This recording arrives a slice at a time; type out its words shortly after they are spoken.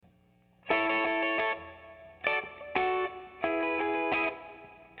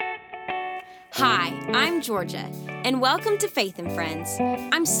Hi, I'm Georgia, and welcome to Faith and Friends.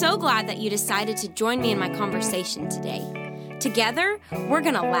 I'm so glad that you decided to join me in my conversation today. Together, we're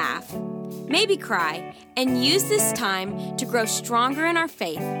going to laugh, maybe cry, and use this time to grow stronger in our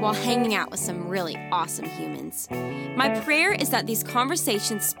faith while hanging out with some really awesome humans. My prayer is that these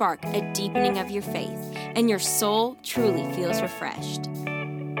conversations spark a deepening of your faith, and your soul truly feels refreshed.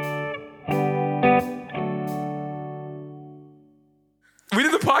 We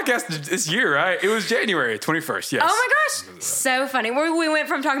did the podcast this year, right? It was January 21st, yes. Oh my gosh, so funny. We went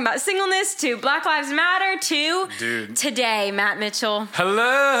from talking about singleness to Black Lives Matter to today, Matt Mitchell.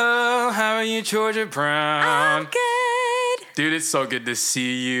 Hello, how are you, Georgia Brown? I'm good. Dude, it's so good to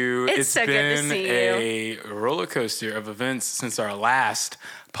see you. It's so good to see you. It's been a roller coaster of events since our last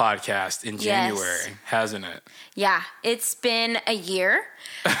podcast in January, hasn't it? Yeah, it's been a year.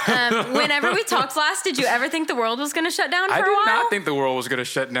 Whenever we talked last, did you ever think the world was going to shut down for a while? I did not think the world was going to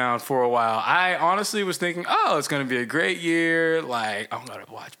shut down for a while. I honestly was thinking, it's going to be a great year. Like, I'm going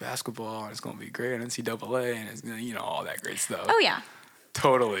to watch basketball, and it's going to be great in NCAA, and it's going to, all that great stuff. Oh, yeah.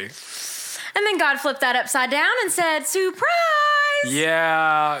 Totally. And then God flipped that upside down and said, surprise!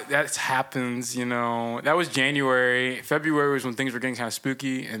 Yeah, that happens, That was January. February was when things were getting kind of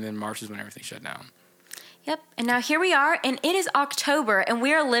spooky, and then March is when everything shut down. Yep, and now here we are, and it is October, and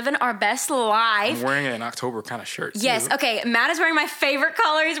we are living our best life. I'm wearing an October kind of shirt, too. Yes, okay, Matt is wearing my favorite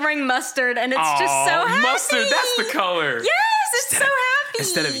color. He's wearing mustard, and it's just so happy. Mustard, that's the color. Yes, it's so happy.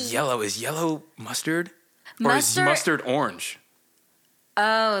 Instead of yellow, is yellow mustard? Or is mustard orange?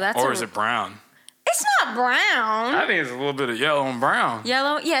 Oh, that's Or is it brown? It's not brown. I think it's a little bit of yellow and brown.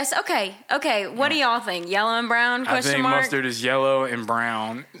 Yellow? Yes. Okay. What do y'all think? Yellow and brown? I think mustard is yellow and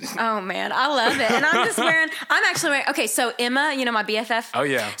brown. Oh, man. I love it. And I'm actually wearing, okay, so Emma, my BFF. Oh,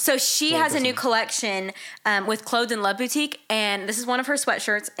 yeah. So she has a new collection with Clothes and Love Boutique, and this is one of her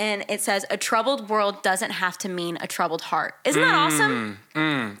sweatshirts, and it says, "A troubled world doesn't have to mean a troubled heart." Isn't that awesome?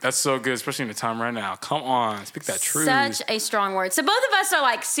 That's so good, especially in the time right now. Come on, speak that truth. Such a strong word. So both of us are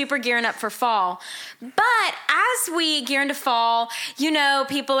like super gearing up for fall. But as we gear into fall,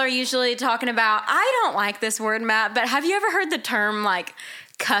 people are usually talking about, I don't like this word, Matt, but have you ever heard the term like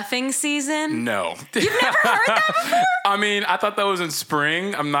cuffing season? No. You've never heard that before? I mean, I thought that was in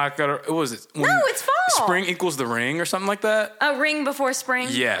spring. I'm not gonna. No, it's fall. Spring equals the ring or something like that. A ring before spring.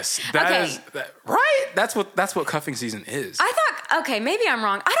 Yes, that is right. That's what cuffing season is. I thought. Okay, maybe I'm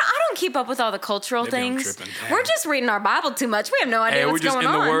wrong. I don't keep up with all the cultural things. I'm tripping. We're just reading our Bible too much. We have no idea what's going on. We're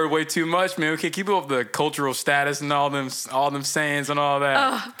just in the Word way too much, man. We can't keep up with the cultural status and all them sayings and all that.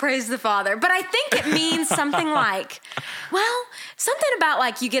 Oh, praise the Father. But I think it means something like, something about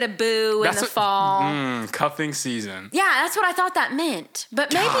like you get a boo in the fall. Cuffing season. Yeah, that's what I thought that meant.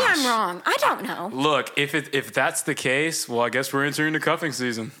 But maybe I'm wrong. I don't know. Look, if that's the case, well, I guess we're entering the cuffing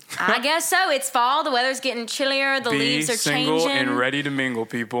season. I guess so. It's fall. The weather's getting chillier. The leaves are changing. Be single and ready to mingle,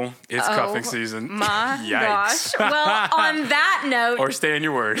 people. It's cuffing season. My gosh. Well, on that note. Or stay in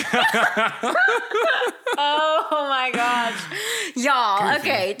your word. Oh my gosh. Y'all,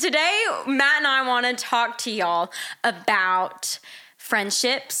 okay. Today, Matt and I want to talk to y'all about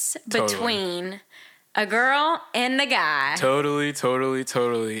friendships between a girl and a guy. Totally.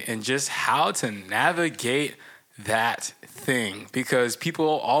 And just how to navigate that thing. Because people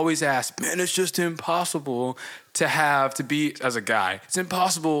always ask, man, it's just impossible to be, as a guy, it's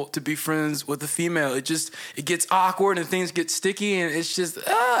impossible to be friends with a female. It gets awkward and things get sticky and it's just,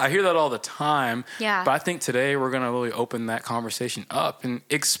 I hear that all the time. Yeah. But I think today we're going to really open that conversation up and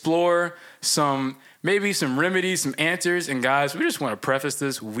explore maybe some remedies, some answers. And guys, we just want to preface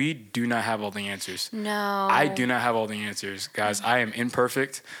this. We do not have all the answers. No. I do not have all the answers. Guys, I am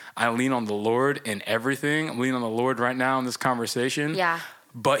imperfect. I lean on the Lord in everything. I'm leaning on the Lord right now in this conversation. Yeah.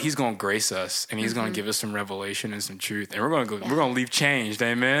 But he's going to grace us, and he's going to give us some revelation and some truth, and we're going to leave changed.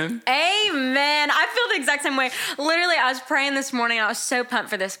 Amen. Amen. I feel the exact same way. Literally, I was praying this morning. I was so pumped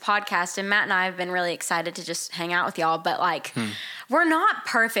for this podcast, and Matt and I have been really excited to just hang out with y'all. But we're not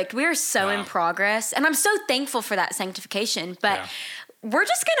perfect. We are so in progress, and I'm so thankful for that sanctification. But we're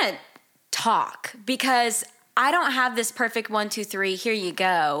just gonna talk because I don't have this perfect 1, 2, 3. Here you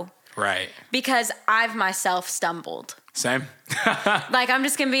go. Right. Because I've myself stumbled. Same. I'm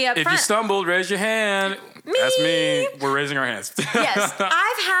just going to be up front. If you stumbled, raise your hand. Me. That's me. We're raising our hands. Yes.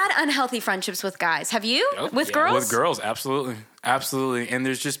 I've had unhealthy friendships with guys. Have you? With girls? With girls, absolutely. Absolutely. And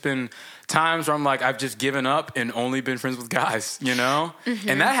there's just been times where I'm like, I've just given up and only been friends with guys,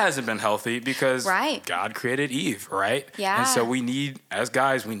 And that hasn't been healthy because God created Eve, right? Yeah. And so as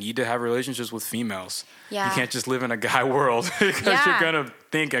guys, we need to have relationships with females. Yeah. You can't just live in a guy world because you're going to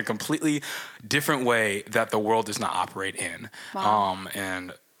think a completely different way that the world does not operate in. Wow.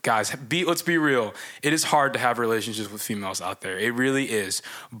 And guys, let's be real. It is hard to have relationships with females out there. It really is.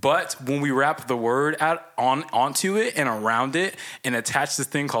 But when we wrap the word onto it and around it and attach this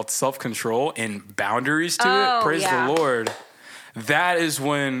thing called self-control and boundaries to it, praise the Lord, that is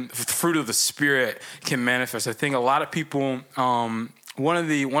when the fruit of the Spirit can manifest. I think a lot of people, one of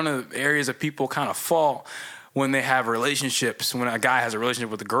the areas that people kind of fall when they have relationships, when a guy has a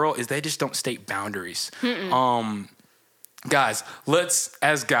relationship with a girl, is they just don't state boundaries. Guys,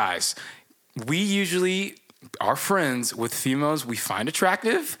 as guys, we usually are friends with females we find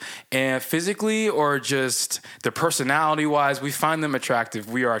attractive, and physically or just their personality wise, we find them attractive.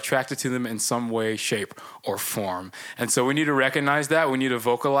 We are attracted to them in some way, shape, or form. And so we need to recognize that. We need to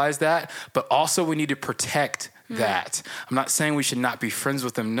vocalize that, but also we need to protect that. I'm not saying we should not be friends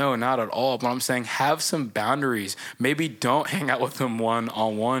with them. No, not at all. But I'm saying have some boundaries. Maybe don't hang out with them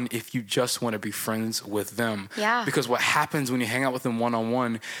one-on-one if you just want to be friends with them. Yeah. Because what happens when you hang out with them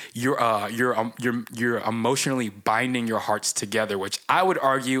one-on-one, you're emotionally binding your hearts together, which I would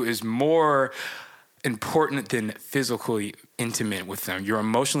argue is more important than physically intimate with them. You're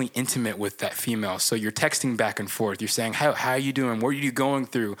emotionally intimate with that female. So you're texting back and forth. You're saying, how are you doing? What are you going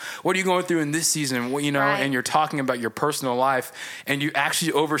through? What are you going through in this season? What, right. And you're talking about your personal life, and you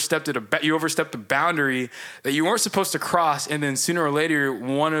actually overstepped a boundary that you weren't supposed to cross. And then sooner or later,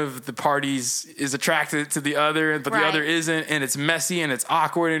 one of the parties is attracted to the other, but the other isn't. And it's messy and it's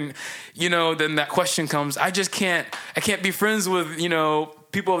awkward. And, then that question comes, I can't be friends with,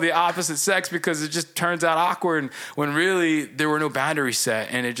 people of the opposite sex because it just turns out awkward when really there were no boundaries set,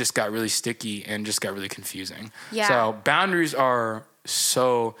 and it just got really sticky and just got really confusing. Yeah. So boundaries are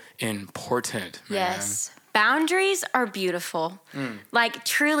so important, man. Yes. Boundaries are beautiful. Like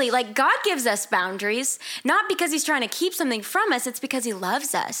truly, like God gives us boundaries, not because he's trying to keep something from us. It's because he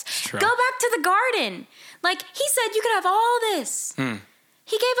loves us. Go back to the garden. Like he said, you could have all this.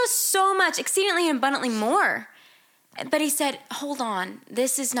 He gave us so much, exceedingly and abundantly more. But he said, hold on,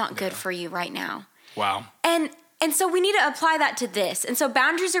 this is not good for you right now. Wow. And so we need to apply that to this. And so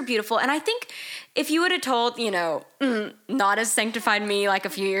boundaries are beautiful. And I think if you would have told, not as sanctified me like a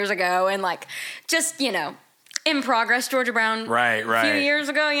few years ago and like just, in progress, Georgia Brown. Right. A few years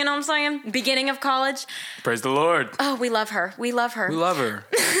ago, you know what I'm saying? Beginning of college. Praise the Lord. Oh, we love her. We love her.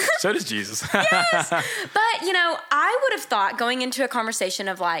 So does Jesus. Yes. But, I would have thought going into a conversation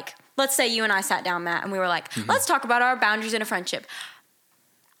of like, let's say you and I sat down, Matt, and we were like, let's talk about our boundaries in a friendship.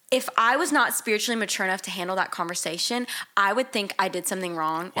 If I was not spiritually mature enough to handle that conversation, I would think I did something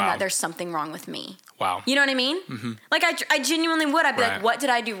wrong and that there's something wrong with me. Wow. You know what I mean? Like, I genuinely would. I'd be like, what did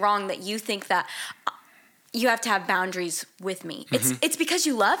I do wrong that you think that you have to have boundaries with me? It's because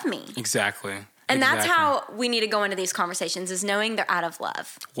you love me. Exactly. And that's how we need to go into these conversations, is knowing they're out of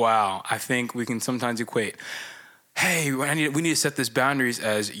love. Wow. I think we can sometimes equate, hey, we need to set these boundaries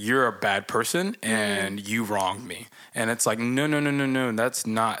as you're a bad person and you wronged me. And it's like, no, that's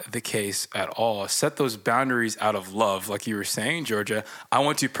not the case at all. Set those boundaries out of love. Like you were saying, Georgia, I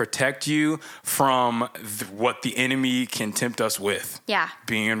want to protect you from what the enemy can tempt us with. Yeah.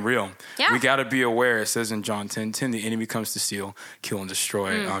 Being real. Yeah. We got to be aware. It says in John 10:10, the enemy comes to steal, kill, and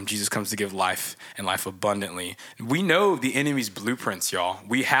destroy. Jesus comes to give life and life abundantly. We know the enemy's blueprints, y'all.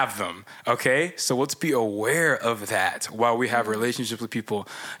 We have them, okay? So let's be aware of that while we have relationships with people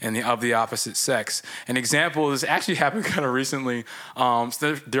of the opposite sex. An example is actually happened kind of recently.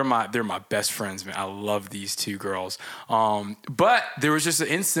 So they're my best friends, man. I love these two girls. But there was just an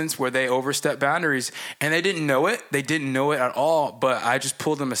instance where they overstepped boundaries and they didn't know it. They didn't know it at all. But I just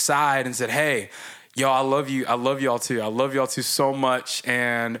pulled them aside and said, hey, y'all, I love you. I love y'all too. I love y'all too so much.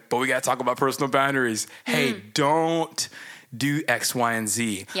 But we got to talk about personal boundaries. Hey, don't do X, Y, and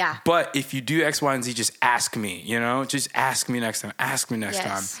Z. Yeah. But if you do X, Y, and Z, just ask me, just ask me next time. Ask me next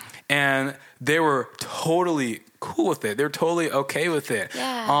time. And they were totally cool with it. They're totally okay with it.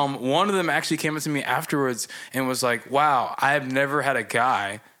 Yeah. One of them actually came up to me afterwards and was like, wow, I have never had a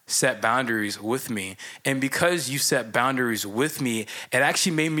guy set boundaries with me. And because you set boundaries with me, it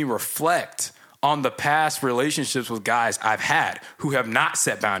actually made me reflect on the past relationships with guys I've had who have not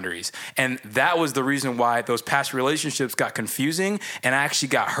set boundaries. And that was the reason why those past relationships got confusing and I actually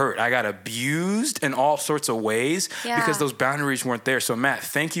got hurt. I got abused in all sorts of ways because those boundaries weren't there. So Matt,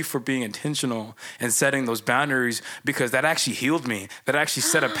 thank you for being intentional and setting those boundaries, because that actually healed me. That actually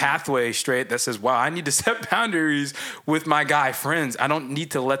set a pathway straight that says, wow, I need to set boundaries with my guy friends. I don't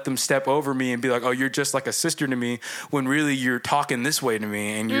need to let them step over me and be like, oh, you're just like a sister to me, when really you're talking this way to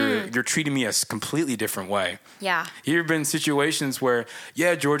me and you're treating me as completely different way. Yeah. You've been in situations where,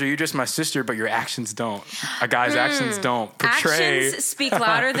 yeah, Georgia, you're just my sister, but your actions don't. A guy's actions don't portray. Actions speak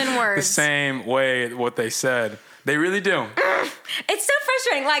louder than words. The same way what they said. They really do. It's so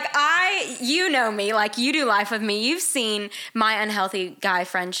frustrating. Like you know me, like you do life with me. You've seen my unhealthy guy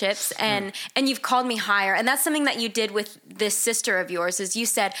friendships and you've called me higher. And that's something that you did with this sister of yours is you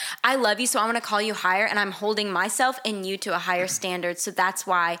said, I love you, so I'm going to call you higher, and I'm holding myself and you to a higher standard. So that's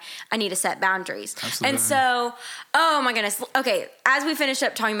why I need to set boundaries. Absolutely. And so, oh my goodness. Okay. As we finish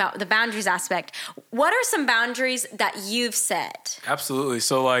up talking about the boundaries aspect, what are some boundaries that you've set? Absolutely.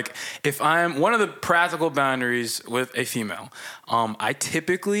 So like if I'm one of the practical boundaries with a female, I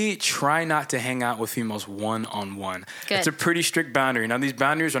typically try not to hang out with females one-on-one. Good. It's a pretty strict boundary. Now these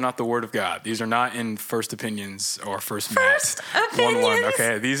boundaries are not the word of God. These are not in First Opinions or First Matt. Opinions.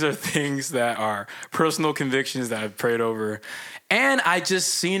 Okay. These are things that are personal convictions that I've prayed over. And I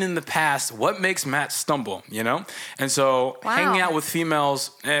just seen in the past what makes Matt stumble, you know? And so hanging out with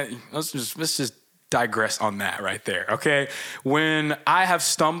females, let's just digress on that right there, okay? When I have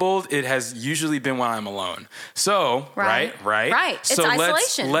stumbled, it has usually been when I'm alone. So, right? It's so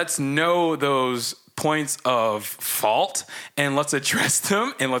isolation. let's know those points of fault and let's address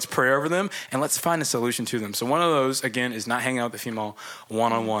them and let's pray over them and let's find a solution to them. So one of those, again, is not hanging out with the female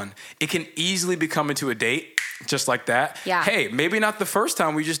one-on-one. It can easily become into a date just like that. Yeah. Hey, maybe not the first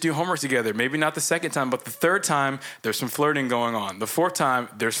time we just do homework together. Maybe not the second time, but the third time, there's some flirting going on. The fourth time,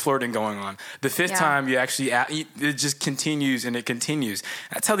 there's flirting going on. The fifth time, you actually, it just continues and it continues.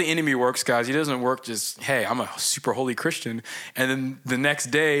 That's how the enemy works, guys. He doesn't work just, hey, I'm a super holy Christian. And then the next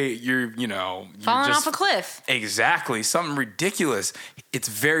day, you're falling off a cliff. Exactly. Something ridiculous. It's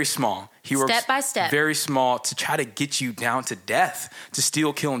very small. He works step by step. Very small to try to get you down to death, to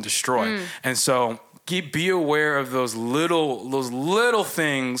steal, kill, and destroy. And so be aware of those little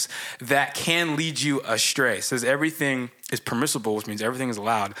things that can lead you astray. It says everything is permissible, which means everything is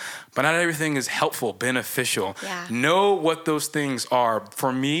allowed, but not everything is helpful, beneficial. Yeah. Know what those things are.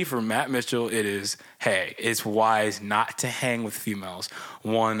 For me, for Matt Mitchell, it is, hey, it's wise not to hang with females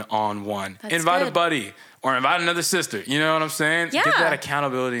one-on-one. Invite a buddy or invite another sister. You know what I'm saying? Yeah. Get that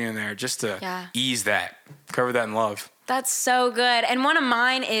accountability in there just to ease that. Cover that in love. That's so good. And one of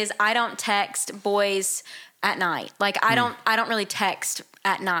mine is I don't text boys at night. Like I don't really text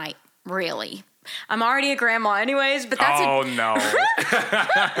at night, really. I'm already a grandma anyways, but that's no.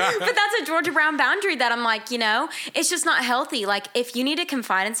 but that's a Georgia Brown boundary that I'm like, it's just not healthy. Like if you need to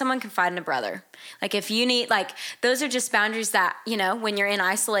confide in someone, confide in a brother. Like if you need, like, those are just boundaries that, when you're in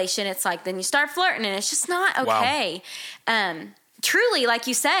isolation, it's like, then you start flirting and it's just not okay. Wow. Truly, like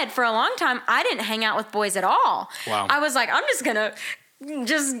you said, for a long time, I didn't hang out with boys at all. Wow. I was like, I'm just going to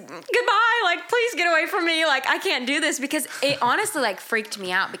goodbye. Like, please get away from me. Like, I can't do this because it honestly like freaked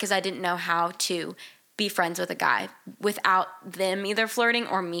me out because I didn't know how to be friends with a guy without them either flirting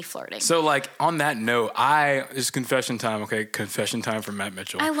or me flirting. So like on that note, it's confession time. Okay. Confession time for Matt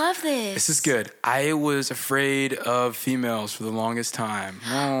Mitchell. I love this. This is good. I was afraid of females for the longest time.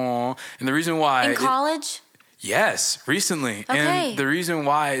 Aww. And the reason why in college? Yes, recently. Okay. And the reason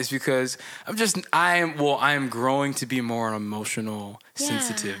why is because I am growing to be more an emotional,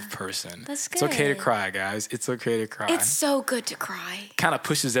 sensitive person. That's good. It's okay to cry, guys. It's okay to cry. It's so good to cry. Kind of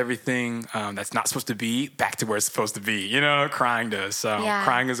pushes everything that's not supposed to be back to where it's supposed to be. Crying does. So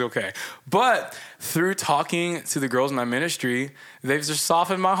crying is okay. But through talking to the girls in my ministry, they've just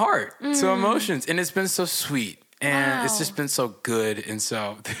softened my heart to emotions. And it's been so sweet. And it's just been so good. And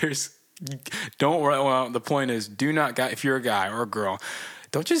so the point is, do not, if you're a guy or a girl,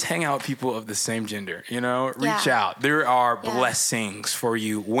 don't just hang out with people of the same gender, reach out. There are blessings for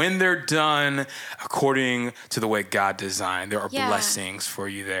you when they're done according to the way God designed. There are blessings for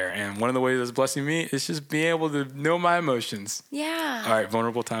you there. And one of the ways that's blessing me is just being able to know my emotions. Yeah. All right,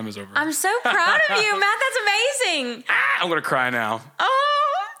 vulnerable time is over. I'm so proud of you, Matt. That's amazing. I'm going to cry now.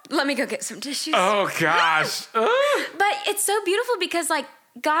 Oh, let me go get some tissues. Oh, gosh. But it's so beautiful because, like,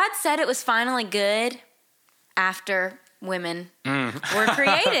 God said it was finally good after women were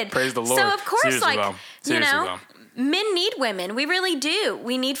created. Praise the Lord. So, of course, Seriously, men need women. We really do.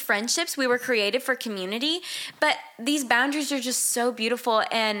 We need friendships. We were created for community. But these boundaries are just so beautiful.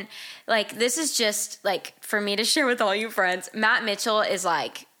 And, like, this is just, like, for me to share with all you friends. Matt Mitchell is,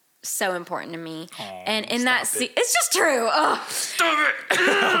 like, so important to me. Oh, and in that it's just true. Oh. Stop it.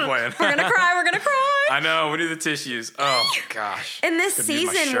 I'm playing. We're gonna cry. I know, we need the tissues. Oh gosh. In this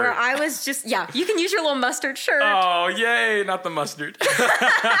season where I was just, you can use your little mustard shirt. Oh yay, not the mustard.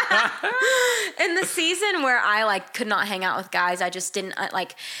 In the season where I could not hang out with guys, I just didn't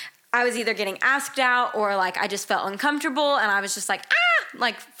I was either getting asked out or I just felt uncomfortable and I was just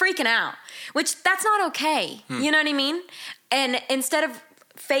freaking out, which that's not okay. You know what I mean? And instead of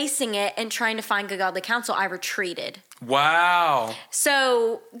facing it and trying to find good godly counsel, I retreated. Wow.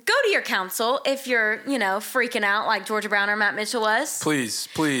 So go to your counsel if you're, freaking out like Georgia Brown or Matt Mitchell was. Please,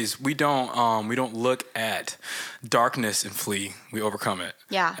 we don't look at darkness and flee. We overcome it.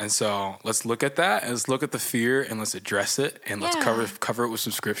 Yeah. And so let's look at that, and let's look at the fear, and let's address it, and let's cover it with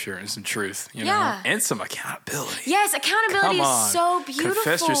some scripture and some truth, and some accountability. Yes, accountability is so beautiful.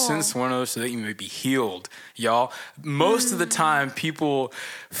 Confess your sins to one another so that you may be healed, y'all. Most of the time, people,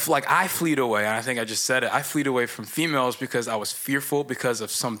 like I fleed away, and I think I just said it. I fleed away from females because I was fearful because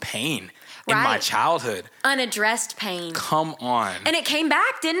of some pain in my childhood. Unaddressed pain. Come on. And it came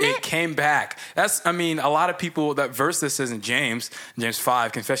back, didn't it? It came back. A lot of people, that verse that says in James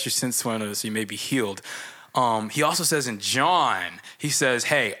 5, confess your sins to one another so you may be healed. He also says in John, he says,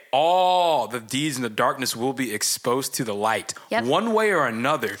 hey, all the deeds in the darkness will be exposed to the light, one way or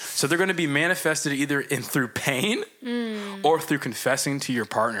another. So they're going to be manifested either through pain or through confessing to your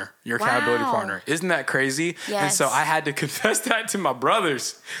partner, your accountability partner. Isn't that crazy? Yes. And so I had to confess that to my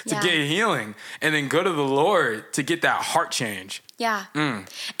brothers to get healing, and then go to the Lord to get that heart change. Yeah. And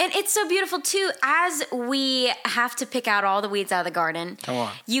it's so beautiful, too, as we have to pick out all the weeds out of the garden. Come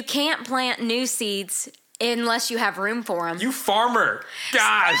on. You can't plant new seeds unless you have room for them. You farmer.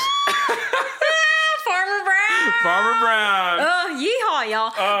 Gosh. Farmer Brown. Farmer Brown. Oh, yeehaw,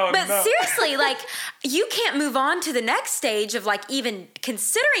 y'all. Oh, but no. seriously, you can't move on to the next stage of, even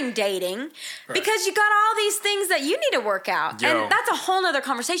considering dating because you got all these things that you need to work out. Yo. And that's a whole nother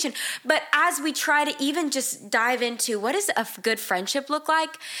conversation. But as we try to even just dive into what does a good friendship look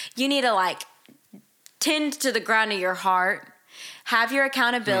like, you need to, tend to the ground of your heart. Have your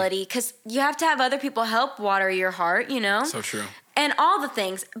accountability, because you have to have other people help water your heart, So true. And all the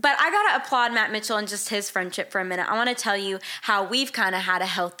things. But I got to applaud Matt Mitchell and just his friendship for a minute. I want to tell you how we've kind of had a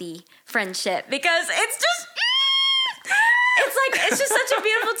healthy friendship, because it's just, it's just such a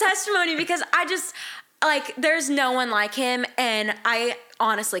beautiful testimony, because I just, there's no one like him, and I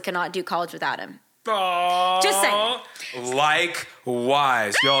honestly could not do college without him. Aww. Just saying.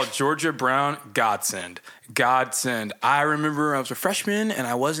 Likewise. Y'all, Georgia Brown, godsend. I remember I was a freshman, and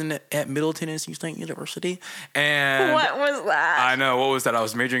I wasn't at Middle Tennessee State University. And what was that? I know. What was that? I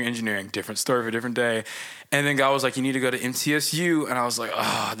was majoring in engineering. Different story for a different day. And then God was like, you need to go to MTSU. And I was like,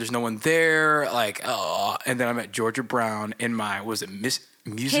 there's no one there. And then I met Georgia Brown in my,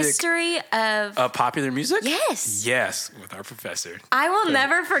 music? History of popular music? Yes. Yes, with our professor. I will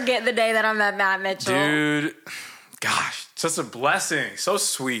never forget the day that I met Matt Mitchell. Dude, gosh, such a blessing. So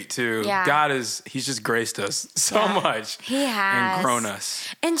sweet, too. Yeah. He's just graced us so much. He has. And grown us.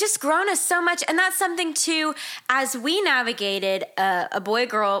 And just grown us so much. And that's something, too, as we navigated a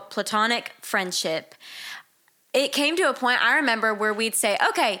boy-girl platonic friendship, it came to a point, I remember, where we'd say,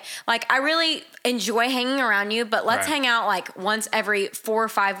 okay, I really enjoy hanging around you, but let's hang out once every 4 or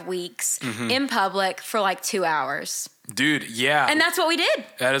 5 weeks in public for 2 hours. Dude, yeah. And that's what we did.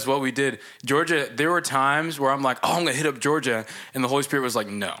 That is what we did. Georgia, there were times where I'm like, I'm going to hit up Georgia. And the Holy Spirit was like,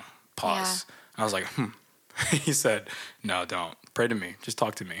 no, pause. Yeah. I was like, He said, no, don't. Pray to me. Just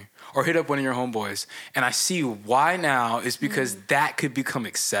talk to me. Or hit up one of your homeboys. And I see why now is because that could become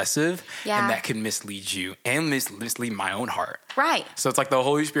excessive and that could mislead you and mislead my own heart. Right. So it's like the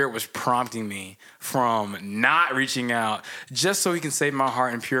Holy Spirit was prompting me from not reaching out just so he can save my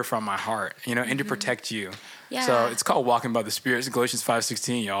heart and purify my heart, and to protect you. Yeah. So it's called walking by the Spirit. It's Galatians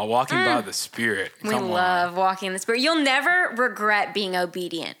 5:16, y'all. Walking by the Spirit. We love walking in the Spirit. You'll never regret being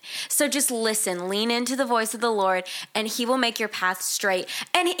obedient. So just listen, lean into the voice of the Lord, and he will make your path straight.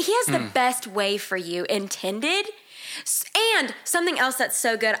 And he has the best way for you intended. And something else that's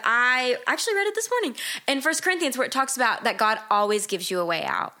so good, I actually read it this morning in 1 Corinthians, where it talks about that God always gives you a way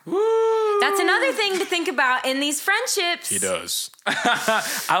out. Woo! That's another thing to think about in these friendships. He does.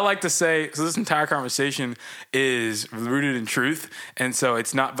 I like to say, so this entire conversation is rooted in truth. And so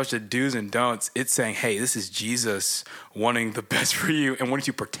it's not a bunch of do's and don'ts. It's saying, hey, this is Jesus wanting the best for you and wanting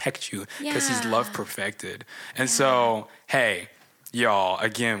to protect you because he's love perfected. And so, hey, y'all,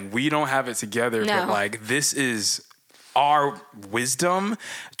 again, we don't have it together, but this is our wisdom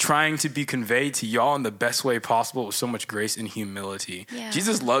trying to be conveyed to y'all in the best way possible with so much grace and humility. Yeah.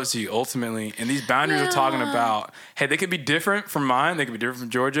 Jesus loves you ultimately. And these boundaries are talking about, hey, they could be different from mine. They could be different from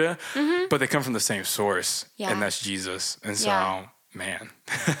Georgia, but they come from the same source. Yeah. And that's Jesus. And so, man.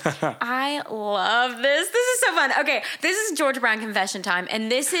 I love this. This is so fun. Okay. This is Georgia Brown confession time.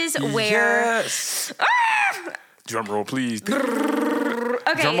 And this is where... Yes. Drum roll, please.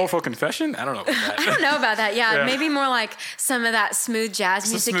 Okay. Drum roll for confession? I don't know about that. I don't know about that. Yeah, maybe more like some of that smooth jazz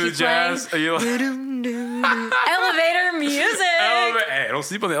music you play. Are you like... Elevator music. Hey, don't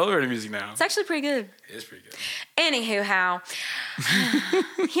sleep on the elevator music now. It's actually pretty good. It is pretty good. Anywho,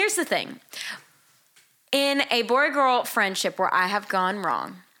 here's the thing. in a boy-girl friendship where I have gone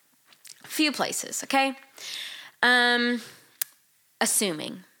wrong, few places, okay?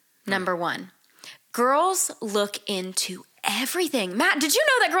 Assuming, number one, girls look into everything. Matt, did you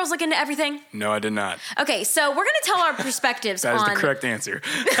know that girls look into everything? No, I did not. Okay, so we're going to tell our perspectives That is the correct answer.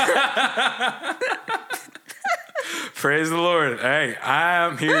 Praise the Lord. Hey, I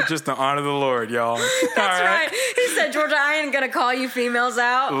am here just to honor the Lord, y'all. That's right. He said, Georgia, I ain't going to call you females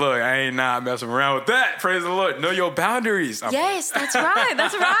out. Look, I ain't not messing around with that. Praise the Lord. Know your boundaries. Yes, that's right.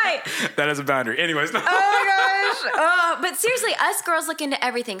 That's right. That is a boundary. Anyways. No. Oh, my gosh. But seriously, us girls look into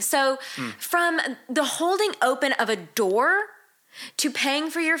everything. So from the holding open of a door to paying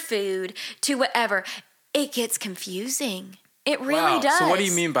for your food to whatever, it gets confusing. It really does. So what do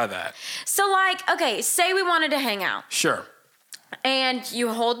you mean by that? So like, okay, say we wanted to hang out. Sure. And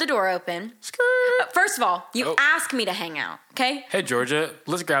you hold the door open. First of all, you ask me to hang out, okay? Hey, Georgia,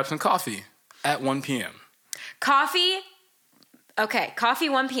 let's grab some coffee at 1 p.m. Coffee? Okay, coffee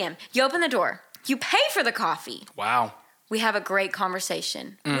 1 p.m. You open the door. You pay for the coffee. Wow. We have a great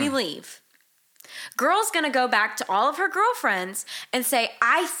conversation. We leave. Girl's gonna go back to all of her girlfriends and say,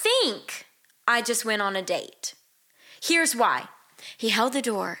 I think I just went on a date. Here's why. He held the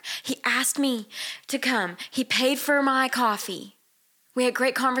door. He asked me to come. He paid for my coffee. We had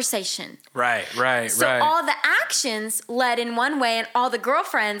great conversation. Right. So all the actions led in one way, and all the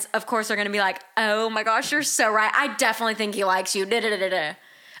girlfriends, of course, are going to be like, oh my gosh, you're so right. I definitely think he likes you.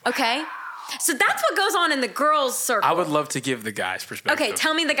 Okay? So that's what goes on in the girls' circle. I would love to give the guy's perspective. Okay,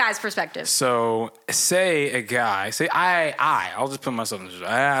 tell me the guy's perspective. So say a guy, I'll just put myself in this.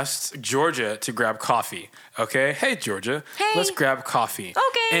 I asked Georgia to grab coffee. Okay? Hey, Georgia. Hey. Let's grab coffee.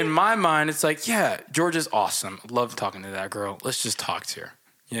 Okay. In my mind, it's like, yeah, Georgia's awesome. Love talking to that girl. Let's just talk to her.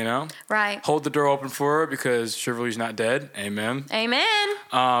 You know? Right. Hold the door open for her because chivalry's not dead. Amen. Amen.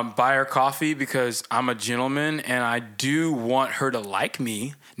 Buy her coffee because I'm a gentleman and I do want her to like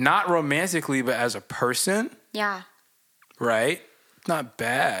me. Not romantically, but as a person. Yeah. Right? Not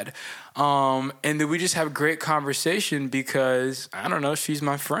bad. And then we just have a great conversation because, I don't know, she's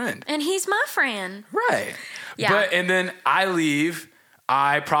my friend. And he's my friend. Right. Yeah. And then I leave.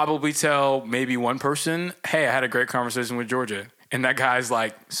 I probably tell maybe one person, hey, I had a great conversation with Georgia. And that guy's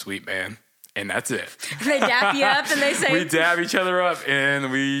like, sweet, man. And that's it. They dap you up and they say... We dab each other up and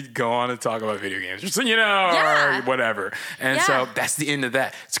we go on to talk about video games. Or whatever. And so that's the end of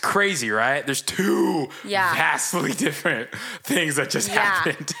that. It's crazy, right? There's two vastly different things that just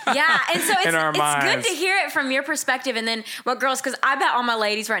happened. Yeah, and so in our it's minds. good to hear it from your perspective. And then what girls, because I bet all my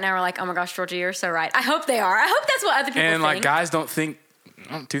ladies right now are like, oh my gosh, Georgia, you're so right. I hope they are. I hope that's what other people think. And like guys don't think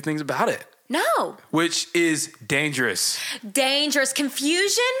two things about it. No. Which is dangerous. Dangerous.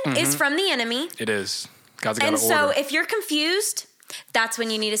 Confusion is from the enemy. It is. God's got to order. And so if you're confused, that's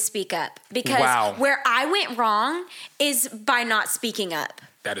when you need to speak up. Because where I went wrong is by not speaking up.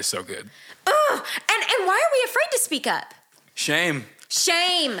 That is so good. Ugh. And why are we afraid to speak up? Shame.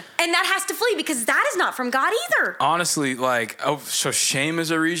 And that has to flee because that is not from God either. Honestly, so shame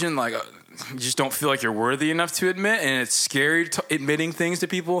is a reason, you just don't feel like you're worthy enough to admit, and it's scary admitting things to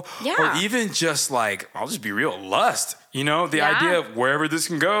people. Yeah. Or even just I'll just be real, lust. You know, the idea of wherever this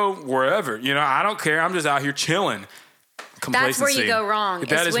can go, wherever. You know, I don't care. I'm just out here chilling. Complacency. That's where you go wrong.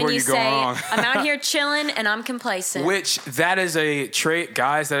 That is when where you go wrong. I'm out here chilling and I'm complacent. Which, that is a trait,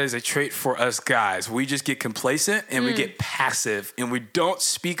 guys, that is a trait for us guys. We just get complacent and we get passive and we don't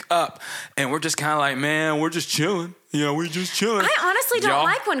speak up. And we're just kind of like, man, we're just chilling. We just chilling. I honestly don't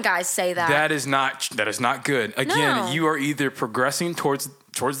like when guys say that. That is not good. Again, you are either progressing towards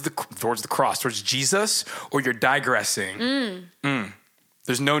the cross, towards Jesus, or you're digressing.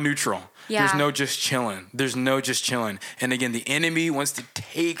 There's no neutral. Yeah. There's no just chilling. And again, the enemy wants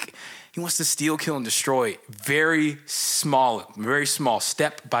to steal, kill, and destroy very small,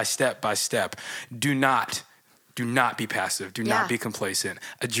 step by step. Do not be passive. Do not be complacent.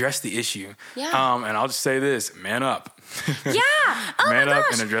 Address the issue. Yeah. And I'll just say this, man up. Yeah. Oh man my up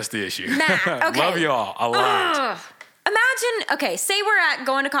gosh. and address the issue. Matt, okay. Love y'all a lot. Imagine, say we're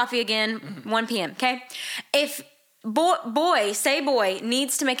going to coffee again, 1 p.m., okay? If boy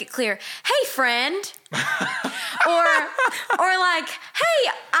needs to make it clear, hey, friend. or hey,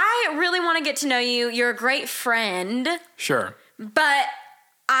 I really want to get to know you. You're a great friend. Sure. But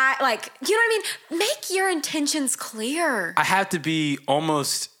you know what I mean? Make your intentions clear. I have to be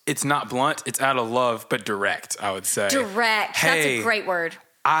it's not blunt, it's out of love, but direct, I would say. Direct. Hey, that's a great word.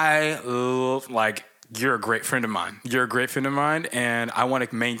 I love, you're a great friend of mine. And I want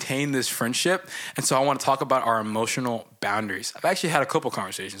to maintain this friendship. And so I want to talk about our emotional boundaries. I've actually had a couple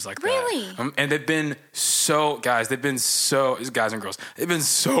conversations like that. Really? And they've been so, guys and girls, they've been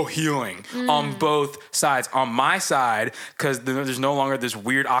so healing on both sides. On my side, because there's no longer this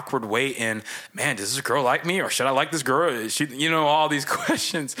weird, awkward wait in, man, does this girl like me? Or should I like this girl? Is she, all these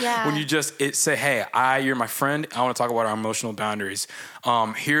questions. Yeah. When you just say, hey, you're my friend. I want to talk about our emotional boundaries.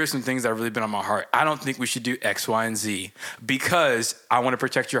 Here are some things that have really been on my heart. I don't think we should do X, Y, and Z because I want to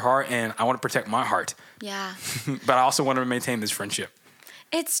protect your heart and I want to protect my heart. Yeah. But I also want to maintain this friendship.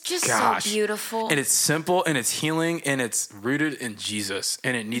 It's just so beautiful. And it's simple and it's healing and it's rooted in Jesus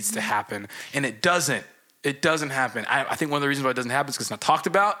and it needs to happen. And it doesn't happen. I think one of the reasons why it doesn't happen is because it's not talked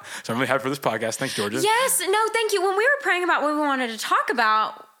about. So I'm really happy for this podcast. Thanks, Georgia. Yes. No, thank you. When we were praying about what we wanted to talk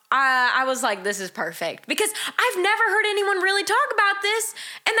about, I was like, this is perfect. Because I've never heard anyone really talk about this.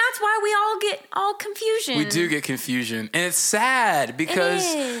 And that's why we all get all confusion. We do get confusion. And it's sad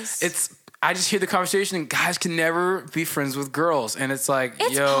because I just hear the conversation and guys can never be friends with girls. And it's like,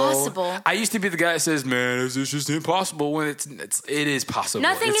 it's possible. I used to be the guy that says, man, it's just impossible when it is possible.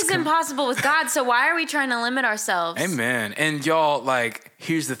 Nothing is impossible with God. So why are we trying to limit ourselves? Amen. And y'all,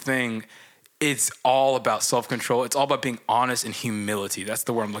 here's the thing. It's all about self-control. It's all about being honest and humility. That's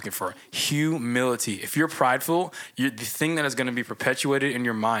the word I'm looking for. Humility. If you're prideful, the thing that is going to be perpetuated in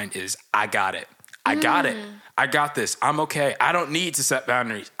your mind is, I got it. I got it. I got this. I'm okay. I don't need to set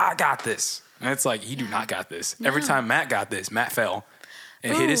boundaries. I got this. And it's like, you do not got this. No. Every time Matt got this, Matt fell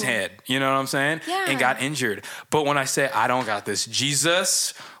and hit his head. You know what I'm saying? Yeah. And got injured. But when I say, I don't got this,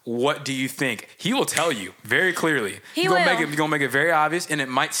 Jesus, what do you think? He will tell you very clearly. He's going to make it very obvious, and it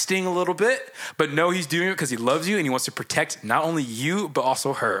might sting a little bit, but no, he's doing it because he loves you and he wants to protect not only you, but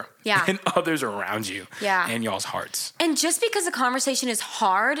also her. Yeah. And others around you. Yeah. And y'all's hearts. And just because a conversation is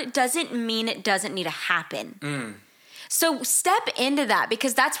hard doesn't mean it doesn't need to happen. So step into that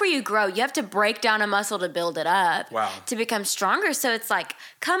because that's where you grow. You have to break down a muscle to build it up. Wow. To become stronger. So it's like,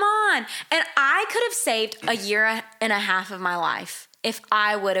 come on. And I could have saved a year and a half of my life if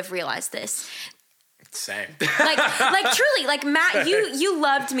I would have realized this. Same. like truly, like Matt, you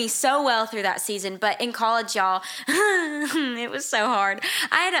loved me so well through that season, but in college, y'all, it was so hard.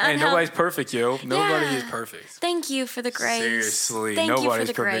 I had to nobody's perfect, yo. Nobody is perfect. Thank you for the grace. Seriously,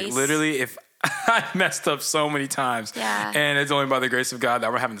 nobody's perfect. Grace. Literally, if I messed up so many times. Yeah. And it's only by the grace of God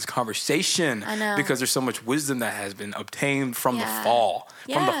that we're having this conversation. I know. Because there's so much wisdom that has been obtained from the fall.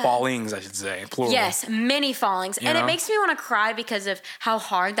 Yeah. From the fallings, I should say, plural. Yes, many fallings. And it makes me want to cry because of how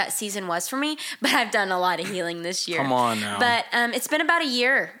hard that season was for me. But I've done a lot of healing this year. Come on now. But it's been about a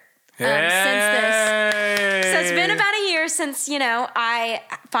year since this. So it's been about a year since, I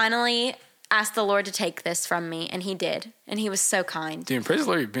finally asked the Lord to take this from me, and he did. And he was so kind. Dude, praise the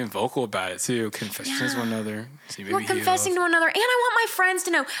Lord, you've been vocal about it too. Confessing to one another. We're confessing to one another. And I want my friends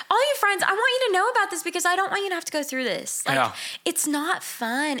to know. All you friends, I want you to know about this because I don't want you to have to go through this. It's not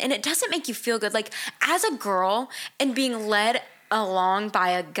fun, and it doesn't make you feel good. Like, as a girl and being led along by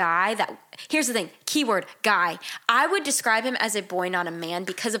a guy here's the thing, keyword, guy. I would describe him as a boy, not a man,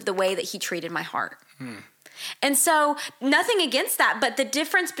 because of the way that he treated my heart. And so nothing against that, but the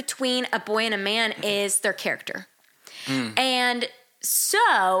difference between a boy and a man is their character. And so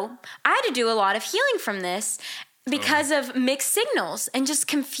I had to do a lot of healing from this because of mixed signals and just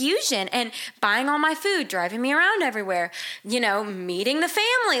confusion and buying all my food, driving me around everywhere, meeting the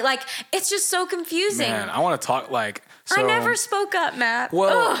family. Like, it's just so confusing. Man, I want to talk I never spoke up, Matt.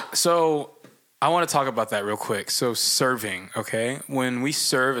 Well, so I want to talk about that real quick. So serving, okay? When we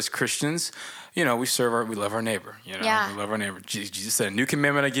serve as Christians, we love our neighbor, We love our neighbor. Jesus said, a new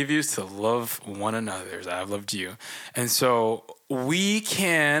commandment I give you is to love one another as I have loved you. And so we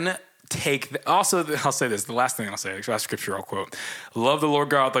can I'll say this, the last thing I'll say, last scripture I'll quote, love the Lord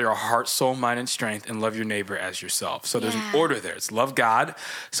God with all your heart, soul, mind, and strength, and love your neighbor as yourself. So there's an order there. It's love God,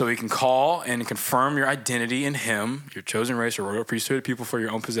 so he can call and confirm your identity in him, your chosen race or royal priesthood, people for his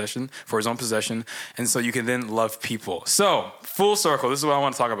own possession, and so you can then love people. So, full circle, this is what I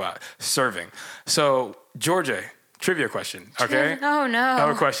want to talk about, serving. So, Georgia, trivia question, okay? Oh, no. I have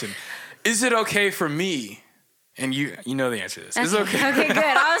a question. Is it okay for me, and you know the answer to this. Okay. Is it okay? Okay, good.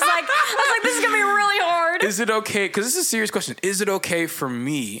 I was like, this is going to be really hard. Is it okay? Because this is a serious question. Is it okay for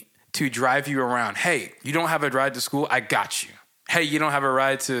me to drive you around? Hey, you don't have a ride to school? I got you. Hey, you don't have a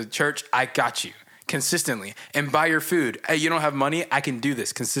ride to church? I got you. Consistently. And buy your food. Hey, you don't have money? I can do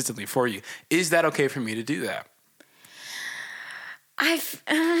this consistently for you. Is that okay for me to do that?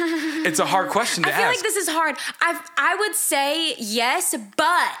 It's a hard question to ask. I feel like this is hard. I would say yes,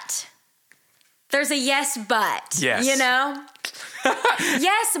 but... There's a yes, but. Yes.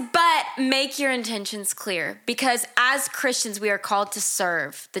 Yes, but make your intentions clear, because as Christians, we are called to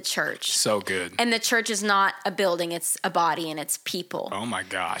serve the church. So good. And the church is not a building, it's a body and it's people. Oh my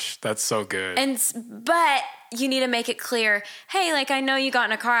gosh, that's so good. But you need to make it clear, hey, like, I know you got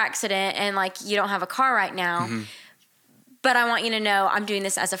in a car accident and like you don't have a car right now. Mm-hmm. But I want you to know I'm doing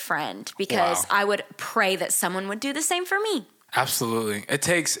this as a friend, because I would pray that someone would do the same for me. Absolutely. It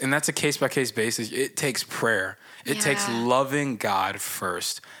takes, and that's a case-by-case basis, it takes prayer. It takes loving God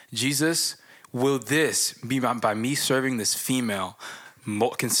first. Jesus, will this be by me serving this female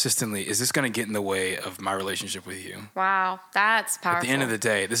consistently, is this going to get in the way of my relationship with you? Wow, that's powerful. At the end of the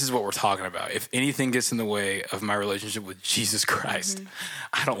day, this is what we're talking about. If anything gets in the way of my relationship with Jesus Christ,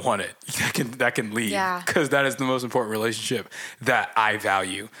 I don't want it. That can leave, because that is the most important relationship that I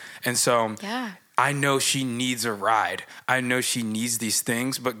value. And so I know she needs a ride. I know she needs these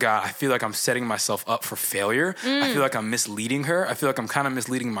things, but God, I feel like I'm setting myself up for failure. I feel like I'm misleading her. I feel like I'm kind of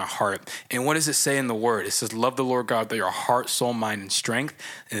misleading my heart. And what does it say in the word? It says, love the Lord God with your heart, soul, mind, and strength,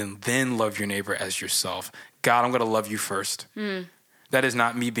 and then love your neighbor as yourself. God, I'm going to love you first. That is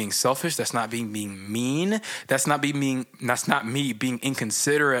not me being selfish. That's not being mean. That's not me being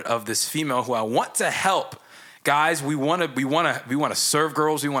inconsiderate of this female who I want to help. Guys, we want to serve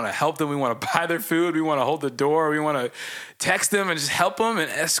girls. We want to help them. We want to buy their food. We want to hold the door. We want to text them and just help them and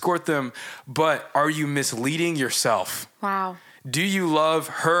escort them. But are you misleading yourself? Wow. Do you love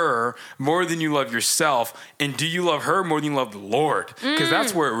her more than you love yourself? And do you love her more than you love the Lord? Because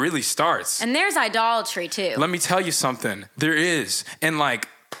that's where it really starts. And there's idolatry too. Let me tell you something. There is. And like,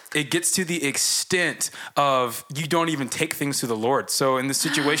 it gets to the extent of you don't even take things to the Lord. So in this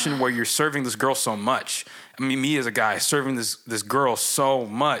situation where you're serving this girl so much, I mean, me as a guy serving this girl so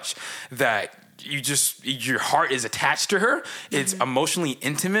much that your heart is attached to her. It's emotionally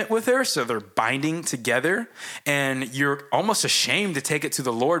intimate with her. So they're binding together, and you're almost ashamed to take it to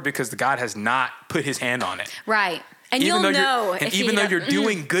the Lord because the God has not put his hand on it. Right. And even you'll know. Even though you're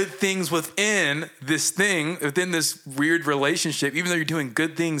doing good things within this weird relationship, even though you're doing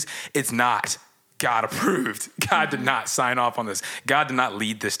good things, it's not God approved. God did not sign off on this. God did not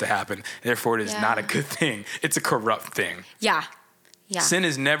lead this to happen. Therefore, it is not a good thing. It's a corrupt thing. Yeah. Yeah. Sin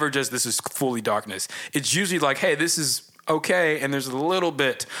is never just this is fully darkness. It's usually like, hey, this is okay, and there's a little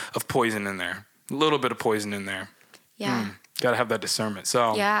bit of poison in there. A little bit of poison in there. Yeah. Got to have that discernment.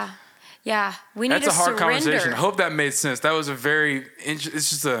 So yeah, we need to surrender. That's a hard conversation. I hope that made sense. That was it's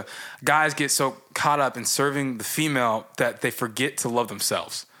just guys get so caught up in serving the female that they forget to love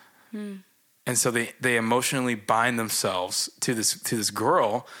themselves. And so they emotionally bind themselves to this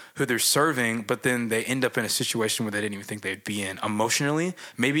girl who they're serving, but then they end up in a situation where they didn't even think they'd be in emotionally,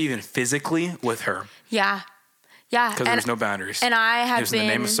 maybe even physically with her. Yeah. Yeah. Because there's no boundaries. And I have been... in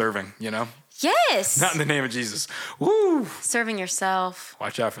the name of serving, you know? Yes. Not in the name of Jesus. Woo. Serving yourself.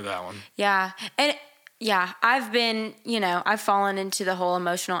 Watch out for that one. Yeah. And I've been, I've fallen into the whole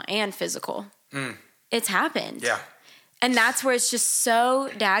emotional and physical. It's happened. Yeah. And that's where it's just so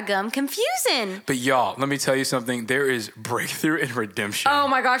daggum confusing. But y'all, let me tell you something. There is breakthrough and redemption. Oh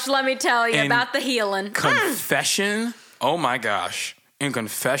my gosh, let me tell you about the healing. Confession. Oh my gosh. In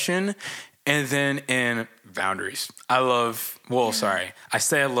confession, and then in boundaries. I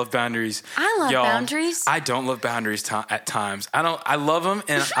say I love boundaries. I love boundaries. I don't love boundaries at times. I love them,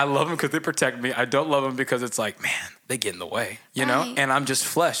 and I love them because they protect me. I don't love them because it's like, man, they get in the way, you know? And I'm just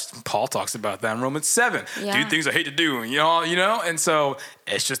flesh. Paul talks about that in Romans 7. Do things I hate to do, you know? And so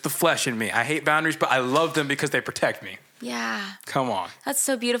it's just the flesh in me. I hate boundaries, but I love them because they protect me. Yeah. Come on. That's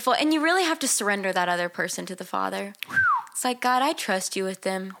so beautiful. And you really have to surrender that other person to the Father. It's like, God, I trust you with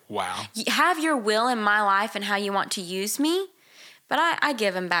them. Wow. Have your will in my life and how you want to use me, but I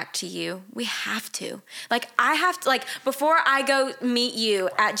give them back to you. We have to. Before I go meet you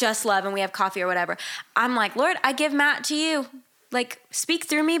at Just Love and we have coffee or whatever, I'm like, Lord, I give Matt to you. Like, speak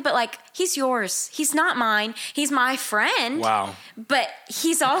through me, but he's yours. He's not mine. He's my friend. Wow. But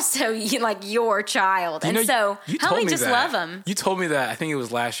he's also your child. And so help me just love him. You told me that, I think it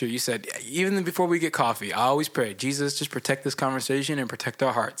was last year. You said, even before we get coffee, I always pray, Jesus, just protect this conversation and protect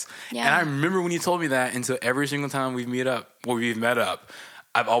our hearts. Yeah. And I remember when you told me that, and so every single time we've met up,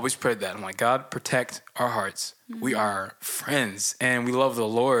 I've always prayed that. I'm like, God, protect our hearts. We are friends and we love the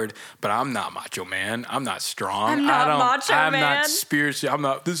Lord, but I'm not macho man. I'm not strong. I'm not spiritual. I'm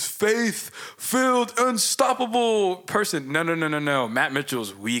not this faith-filled, unstoppable person. No. Matt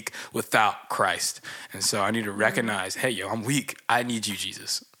Mitchell's weak without Christ. And so I need to recognize, hey, I'm weak. I need you,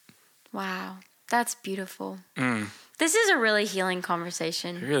 Jesus. Wow. That's beautiful. This is a really healing It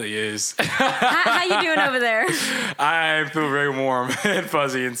conversation. really is. How you doing over there? I feel very warm and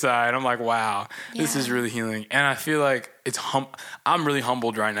fuzzy inside. I'm like, wow, this is really healing. And I feel like I'm really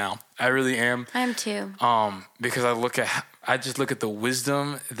humbled right now. I really am. I am too. Because I just look at the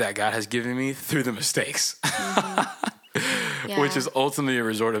wisdom that God has given me through the mistakes, which is ultimately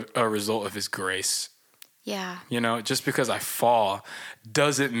a result of his grace. Yeah. Just because I fall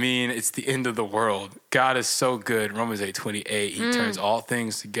doesn't mean it's the end of the world. God is so good. Romans 8:28, he turns all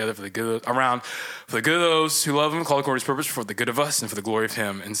things together for the good of those who love him, called according to his purpose, for the good of us and for the glory of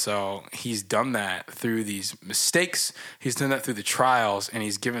him. And so he's done that through these mistakes. He's done that through the trials, and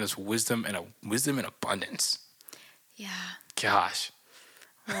he's given us wisdom and abundance. Yeah. Gosh.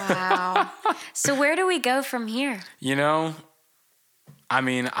 Wow. So where do we go from here?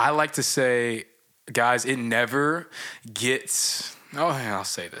 I like to say, guys, it never gets... I'll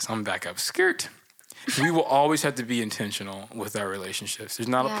say this. I'm back up. Skirt. We will always have to be intentional with our relationships. There's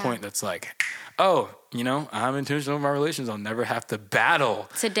not a point that's like, I'm intentional with my relations. I'll never have to battle.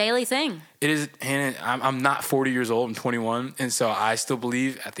 It's a daily thing. It is, and I'm not 40 years old. I'm 21. And so I still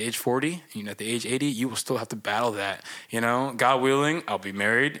believe at the age 40, at the age 80, you will still have to battle that. God willing, I'll be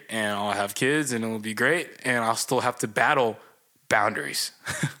married and I'll have kids and it will be great. And I'll still have to battle boundaries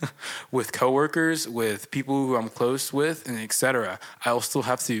with coworkers, with people who I'm close with, and etc. I will still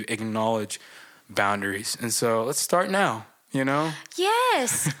have to acknowledge boundaries. And so let's start now,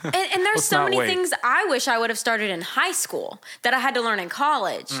 Yes. And there's so many things I wish I would have started in high school that I had to learn in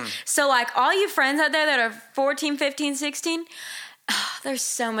college. So like all you friends out there that are 14, 15, 16, there's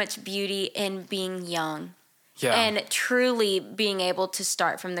so much beauty in being young. Yeah. And truly being able to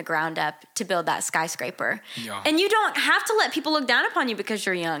start from the ground up to build that skyscraper. Yeah. And you don't have to let people look down upon you because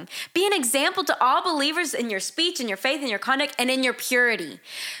you're young. Be an example to all believers in your speech, in your faith, in your conduct, and in your purity.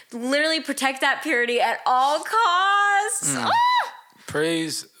 Literally protect that purity at all costs.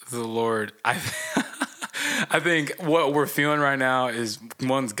 Praise the Lord. I think what we're feeling right now is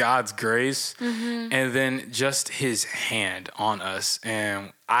God's grace and then just his hand on us.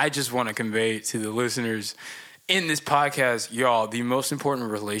 And I just want to convey to the listeners in this podcast, y'all, the most important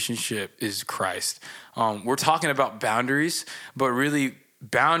relationship is Christ. We're talking about boundaries, but really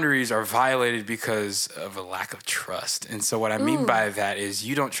boundaries are violated because of a lack of trust. And so what I mean by that is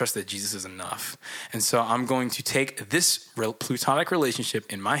you don't trust that Jesus is enough. And so I'm going to take this platonic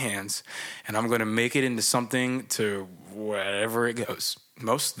relationship in my hands and I'm going to make it into something to wherever it goes.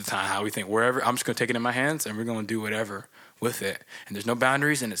 Most of the time, how we think, wherever, I'm just going to take it in my hands and we're going to do whatever with it. And there's no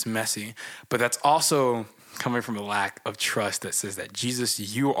boundaries and it's messy. But that's also coming from a lack of trust that says that Jesus,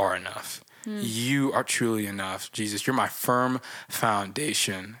 you are enough. You are truly enough. Jesus, you're my firm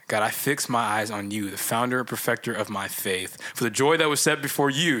foundation. God, I fix my eyes on you, the founder and perfecter of my faith. For the joy that was set before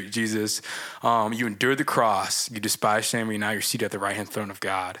you, Jesus, you endured the cross. You despised shame, and now you're seated at the right-hand throne of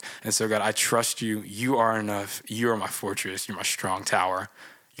God. And so, God, I trust you. You are enough. You are my fortress. You're my strong tower.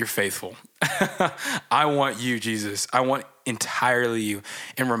 You're faithful. I want you, Jesus. I want entirely you.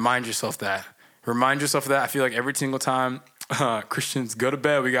 And remind yourself that. Remind yourself of that. I feel like every single time Christians go to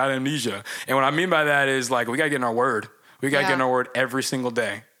bed, we got amnesia. And what I mean by that is like we got to get in our word. We got to get in our word every single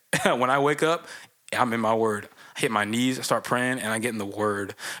day. When I wake up, I'm in my word. I hit my knees, I start praying, and I get in the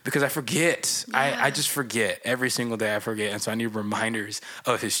word because I forget. Yeah. I just forget. Every single day I forget. And so I need reminders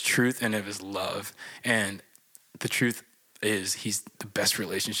of his truth and of his love. And the truth is he's the best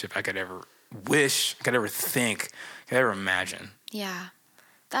relationship I could ever wish, I could ever think, I could ever imagine. Yeah.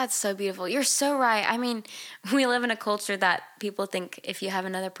 That's so beautiful. You're so right. I mean, we live in a culture that people think if you have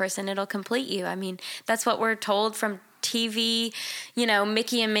another person, it'll complete you. I mean, that's what we're told from TV,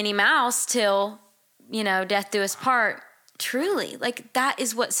 Mickey and Minnie Mouse till, death do us part. Truly, like that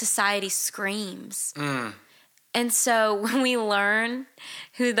is what society screams. And so when we learn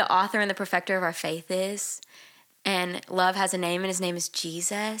who the author and the perfecter of our faith is, and love has a name and his name is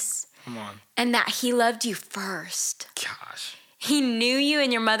Jesus. Come on. And that he loved you first. Gosh. He knew you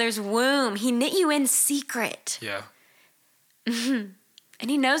in your mother's womb. He knit you in secret. Yeah. And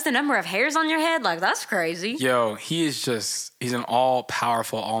he knows the number of hairs on your head. Like, that's crazy. Yo, he's an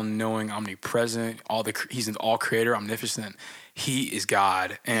all-powerful, all-knowing, omnipresent, he's an all-creator, omnipotent. He is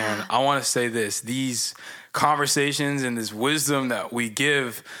God. And I want to say this, these conversations and this wisdom that we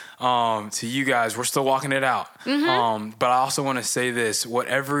give to you guys, we're still walking it out. But I also want to say this,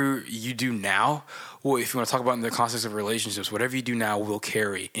 whatever you do now, well, if you want to talk about in the context of relationships, whatever you do now will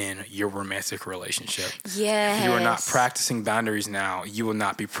carry in your romantic relationship. Yes. If you are not practicing boundaries now, you will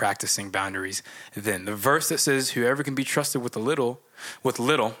not be practicing boundaries then. The verse that says, whoever can be trusted with little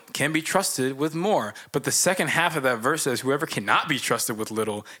can be trusted with more. But the second half of that verse says, whoever cannot be trusted with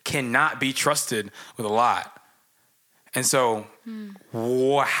little cannot be trusted with a lot. And so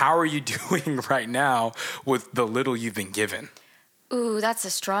how are you doing right now with the little you've been given? Ooh, that's a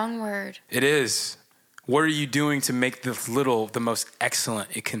strong word. It is. What are you doing to make this little the most excellent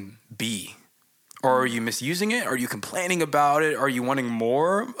it can be? Or are you misusing it? Are you complaining about it? Are you wanting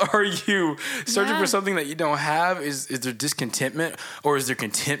more? Are you searching for something that you don't have? Is there discontentment, or is there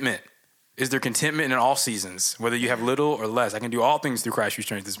contentment? Is there contentment in all seasons, whether you have little or less? I can do all things through Christ who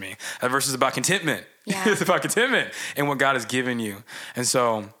strengthens me. That verse is about contentment. Yeah. It's about contentment and what God has given you. And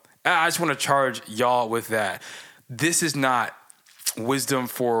so I just want to charge y'all with that. This is not wisdom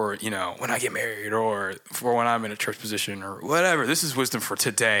for, when I get married or for when I'm in a church position or whatever. This is wisdom for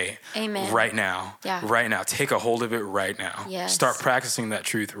today. Amen. Right now. Yeah. Right now. Take a hold of it right now. Yes. Start practicing that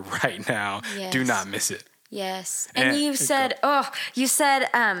truth right now. Yes. Do not miss it. Yes. And you said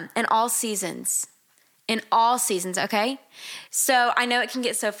in all seasons. In all seasons, okay? So I know it can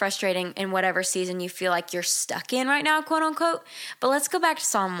get so frustrating in whatever season you feel like you're stuck in right now, quote unquote. But let's go back to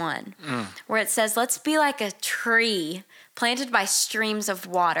Psalm 1, where it says, let's be like a tree planted by streams of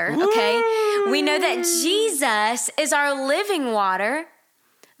water, okay? Woo! We know that Jesus is our living water.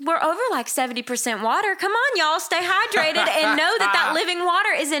 We're over like 70% water. Come on, y'all, stay hydrated and know that living water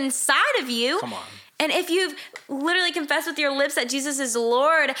is inside of you. Come on. And if you've literally confessed with your lips that Jesus is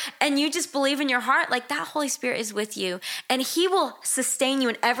Lord and you just believe in your heart, like that Holy Spirit is with you and he will sustain you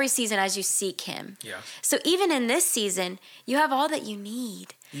in every season as you seek him. Yeah. So even in this season, you have all that you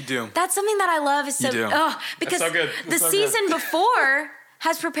need. You do. That's something that I love is because That's so good. The season before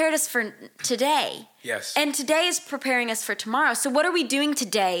has prepared us for today. Yes. And today is preparing us for tomorrow. So what are we doing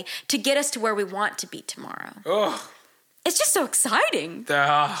today to get us to where we want to be tomorrow? Oh. It's just so exciting.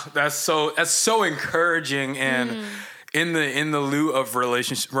 That's so encouraging, and in the lieu of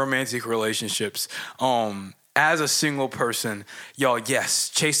romantic relationships, as a single person, y'all, yes,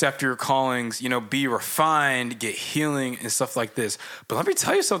 chase after your callings, be refined, get healing and stuff like this. But let me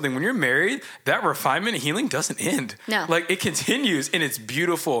tell you something, when you're married, that refinement and healing doesn't end. No. Like it continues and it's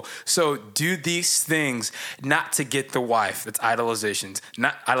beautiful. So do these things not to get the wife. That's idolization,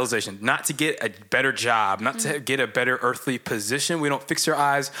 not to get a better job, not to get a better earthly position. We don't fix our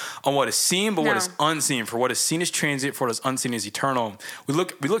eyes on what is seen, but what is unseen. For what is seen is transient, for what is unseen is eternal. We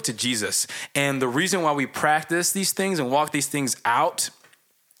look to Jesus. And the reason why we practice these things and walk these things out,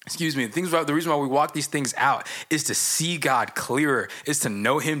 the reason why we walk these things out is to see God clearer, is to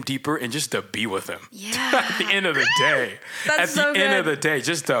know him deeper and just to be with him. Yeah. At the end of the day. End of the day,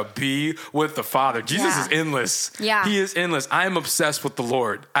 just to be with the Father. Jesus is endless. Yeah. He is endless. I am obsessed with the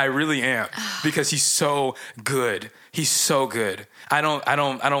Lord. I really am. Because he's so good. He's so good. I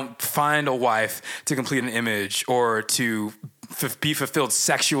don't find a wife to complete an image or to be fulfilled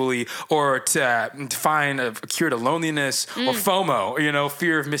sexually or to find a cure to loneliness or FOMO,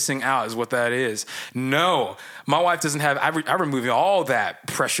 fear of missing out is what that is. No, my wife doesn't have, I remove all that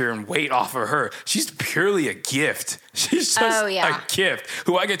pressure and weight off of her. She's purely a gift. She's just a gift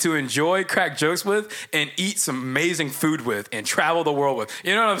who I get to enjoy, crack jokes with, and eat some amazing food with and travel the world with.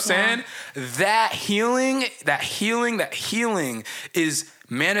 You know what I'm saying? That healing is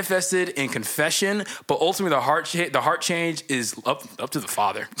manifested in confession, but ultimately the heart change is up to the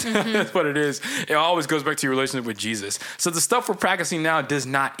Father. That's what it is. It always goes back to your relationship with Jesus. So the stuff we're practicing now does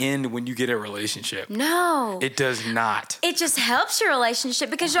not end when you get a relationship. No. It does not. It just helps your relationship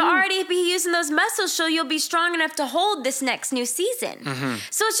because you'll already be using those muscles so you'll be strong enough to hold this next new season.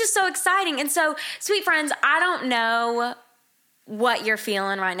 So it's just so exciting. And so, sweet friends, I don't know what you're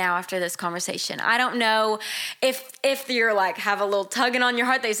feeling right now after this conversation. I don't know if you're like have a little tugging on your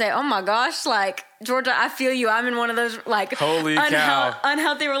heart that you say, oh my gosh, like Georgia, I feel you. I'm in one of those like holy cow,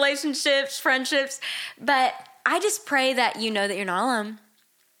 unhealthy relationships, friendships. But I just pray that you know that you're not alone.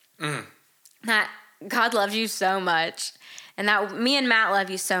 That God loves you so much. And that me and Matt love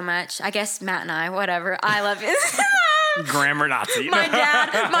you so much. I guess Matt and I, whatever. I love you. Grammar Nazi. My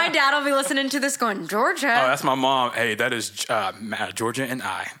dad will be listening to this going, Georgia. Oh, that's my mom. Hey, that is Georgia and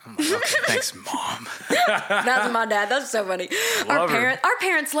I. I'm like, okay, thanks, Mom. That's my dad. That's so funny. Our her.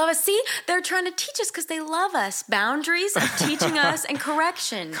 parents love us. See, they're trying to teach us because they love us. Boundaries of teaching us and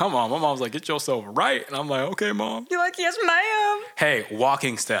correction. Come on. My mom's like, get yourself right. And I'm like, okay, Mom. You're like, yes, ma'am. Hey,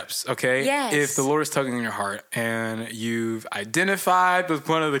 walking steps, okay? Yes. If the Lord is tugging in your heart and you've identified with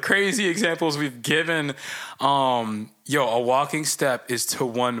one of the crazy examples we've given, a walking step is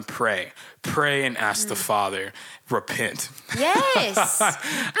to pray. Pray and ask the Father. Repent. Yes.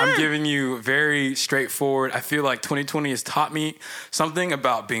 I'm giving you very straightforward. I feel like 2020 has taught me something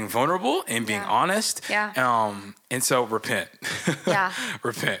about being vulnerable and being honest. Yeah. And so repent. Yeah.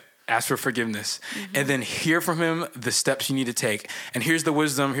 Repent. Ask for forgiveness. And then hear from him the steps you need to take. And here's the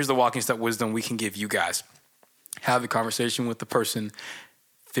wisdom, here's the walking step wisdom we can give you guys. have the conversation with the person,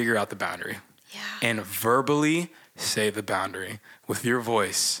 figure out the boundary. Yeah. And verbally say the boundary with your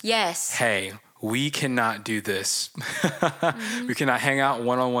voice. Yes. Hey, we cannot do this. We cannot hang out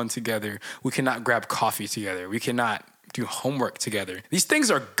one-on-one together. We cannot grab coffee together. We cannot do homework together. These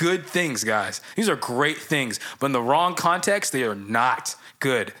things are good things, guys. These are great things. But in the wrong context, they are not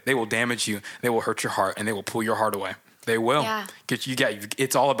good. They will damage you. They will hurt your heart, and they will pull your heart away. They will. Yeah.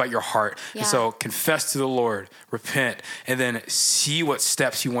 It's all about your heart. Yeah. And so confess to the Lord, repent, and then see what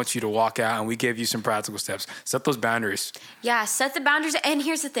steps he wants you to walk out. And we gave you some practical steps. Set those boundaries. Yeah, set the boundaries. And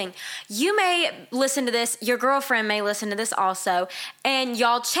here's the thing. You may listen to this. Your girlfriend may listen to this also. And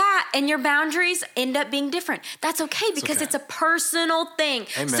y'all chat and your boundaries end up being different. That's okay because it's a personal thing.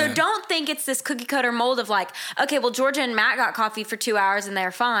 Amen. So don't think it's this cookie cutter mold of like, okay, well, Georgia and Matt got coffee for 2 hours and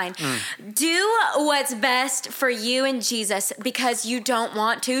they're fine. Do what's best for you and Jesus because you don't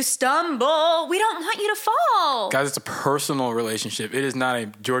want to stumble. We don't want you to fall. Guys, it's a personal relationship. It is not a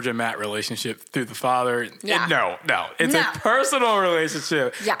Georgia Matt relationship through the Father. Yeah. No. It's a personal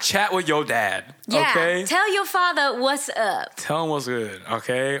relationship. Yeah. Chat with your dad. Yeah. Okay? Tell your father what's up. Tell him what's good,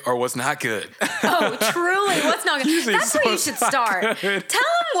 okay? Or what's not good. Oh, truly, what's not good? Usually That's where you should start. good. Tell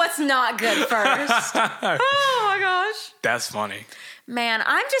him what's not good first. Oh my gosh. That's funny. Man,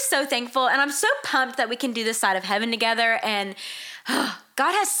 I'm just so thankful and I'm so pumped that we can do this side of heaven together. And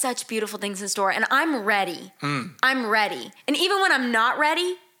God has such beautiful things in store and I'm ready. I'm ready. And even when I'm not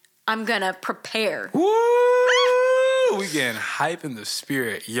ready, I'm going to prepare. Woo! We getting hype in the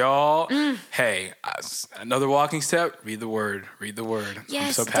spirit, y'all. Hey, another walking step, read the word.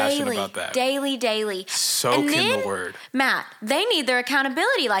 Yes, I'm so passionate daily, about that. Daily. Soak and then, in the word. Matt, they need their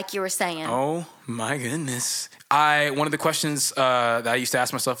accountability like you were saying. Oh my goodness. One of the questions that I used to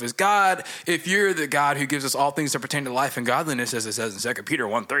ask myself is, God, if you're the God who gives us all things that pertain to life and godliness, as it says in 2 Peter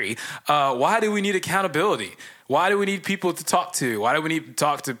 1:3, why do we need accountability? Why do we need people to talk to? Why do we need to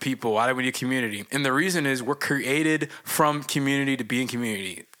talk to people? Why do we need community? And the reason is we're created from community to be in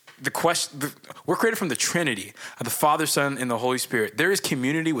community. We're created from the Trinity of the Father, Son, and the Holy Spirit. There is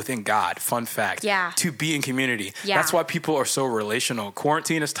community within God. Fun fact. Yeah. To be in community. Yeah. That's why people are so relational.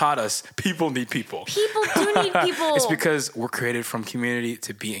 Quarantine has taught us people need people. People do need people. It's because we're created from community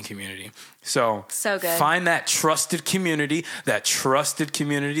to be in community. So good. Find that trusted community, that trusted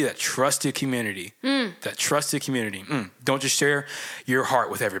community. Don't just share your heart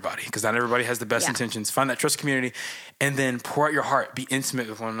with everybody because not everybody has the best intentions. Find that trusted community and then pour out your heart. Be intimate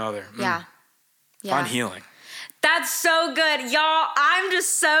with one another. Yeah. Find healing. That's so good. Y'all, I'm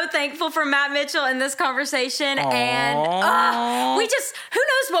just so thankful for Matt Mitchell in this conversation. Aww. And who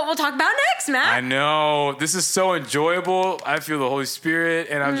knows what we'll talk about next, Matt? I know. This is so enjoyable. I feel the Holy Spirit,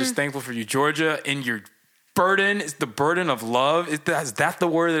 and I'm just thankful for you, Georgia, and your burden. Is the burden of love. Is that the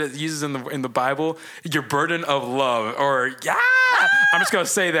word that it uses in the Bible? Your burden of love. I'm just going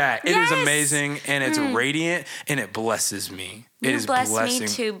to say that. It is amazing, and it's radiant, and it blesses me. It is blessing me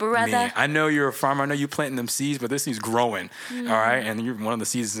too, brother. me. I know you're a farmer. I know you're planting them seeds, but this seed's growing. All right? And you're one of the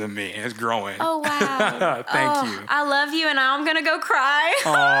seeds in me, and it's growing. Oh, wow. Thank you. I love you, and now I'm going to go cry.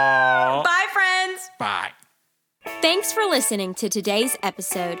 Aww. Bye, friends. Bye. Thanks for listening to today's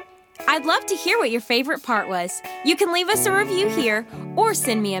episode. I'd love to hear what your favorite part was. You can leave us a review here or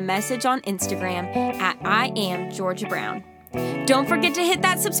send me a message on Instagram at @IamGeorgiaBrown. Don't forget to hit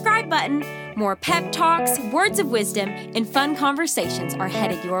that subscribe button. More pep talks, words of wisdom, and fun conversations are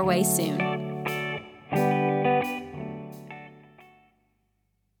headed your way soon.